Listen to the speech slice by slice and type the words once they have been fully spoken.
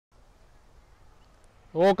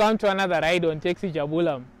Welcome to another ride on Taxi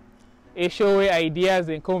Jabula, a show where ideas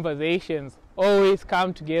and conversations always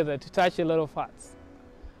come together to touch a lot of hearts.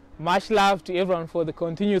 Much love to everyone for the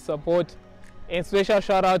continued support, and special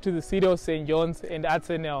shout out to the city of St. John's and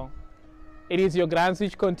Arsenal. It is your grants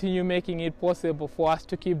which continue making it possible for us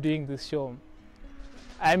to keep doing this show.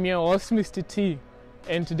 I'm your host, Mr. T,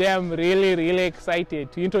 and today I'm really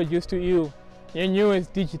excited to introduce to you your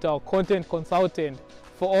newest digital content consultant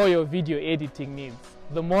for all your video editing needs.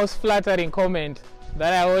 The most flattering comment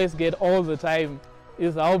that I always get all the time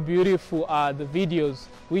is how beautiful are the videos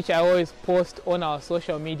which I always post on our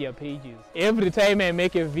social media pages. Every time I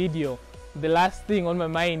make a video, the last thing on my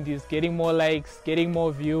mind is getting more likes, getting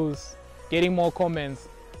more views, getting more comments.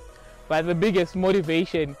 But the biggest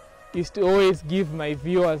motivation is to always give my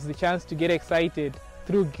viewers the chance to get excited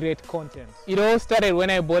through great content. It all started when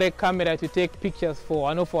I bought a camera to take pictures for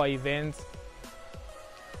one of our events.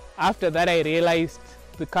 After that, I realized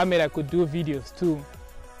the camera could do videos too.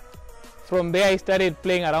 From there I started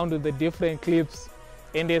playing around with the different clips,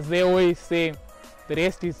 and as they always say, the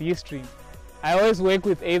rest is history. I always work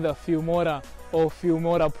with either Filmora or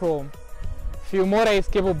FilmoraPro. Filmora is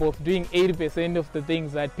capable of doing 80% of the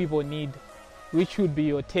things that people need, which would be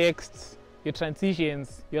your texts, your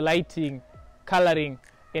transitions, your lighting, coloring,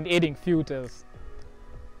 and adding filters.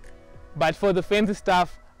 But for the fancy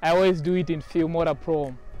stuff, I always do it in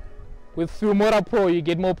FilmoraPro. With FilmoraPro, you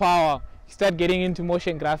get more power. You start getting into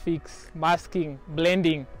motion graphics, masking,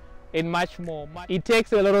 blending, and much more. It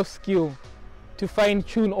takes a lot of skill to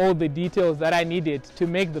fine-tune all the details that are needed to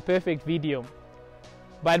make the perfect video.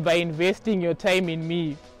 But by investing your time in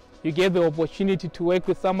me, you get the opportunity to work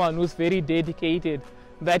with someone who's very dedicated,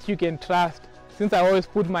 that you can trust, since I always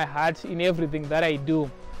put my heart in everything that I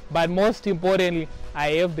do. But most importantly,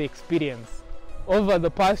 I have the experience. Over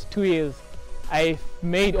the past 2 years, I've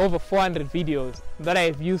made over 400 videos that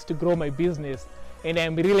I've used to grow my business, and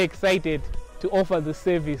I'm really excited to offer the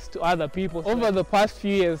service to other people. Over the past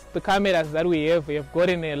few years, the cameras that we have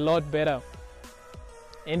gotten a lot better,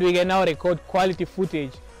 and we can now record quality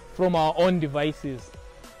footage from our own devices.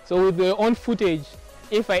 So with your own footage,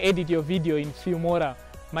 if I edit your video in Filmora,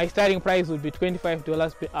 my starting price would be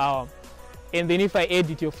 $25 per hour. And then if I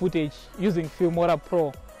edit your footage using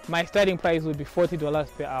FilmoraPro, my starting price would be $40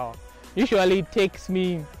 per hour. Usually it takes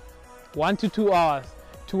me 1 to 2 hours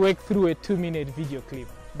to work through a 2-minute video clip.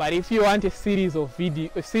 But if you want a series of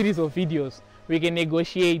videos, we can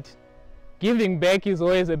negotiate. Giving back is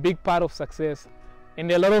always a big part of success,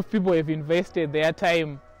 and a lot of people have invested their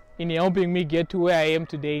time in helping me get to where I am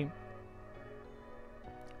today.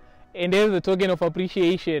 And as a token of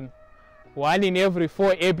appreciation, 1 in every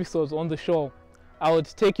 4 episodes on the show, I would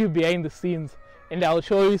take you behind the scenes and I'll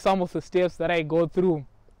show you some of the steps that I go through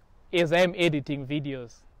as I'm editing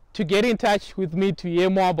videos. To get in touch with me to hear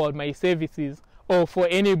more about my services or for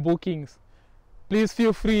any bookings, please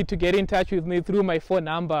feel free to get in touch with me through my phone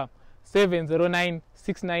number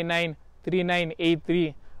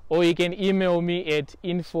 709-699-3983, or you can email me at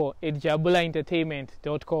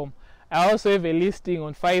info@jabulaentertainment.com. I also have a listing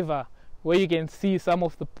on Fiverr where you can see some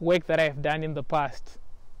of the work that I've done in the past.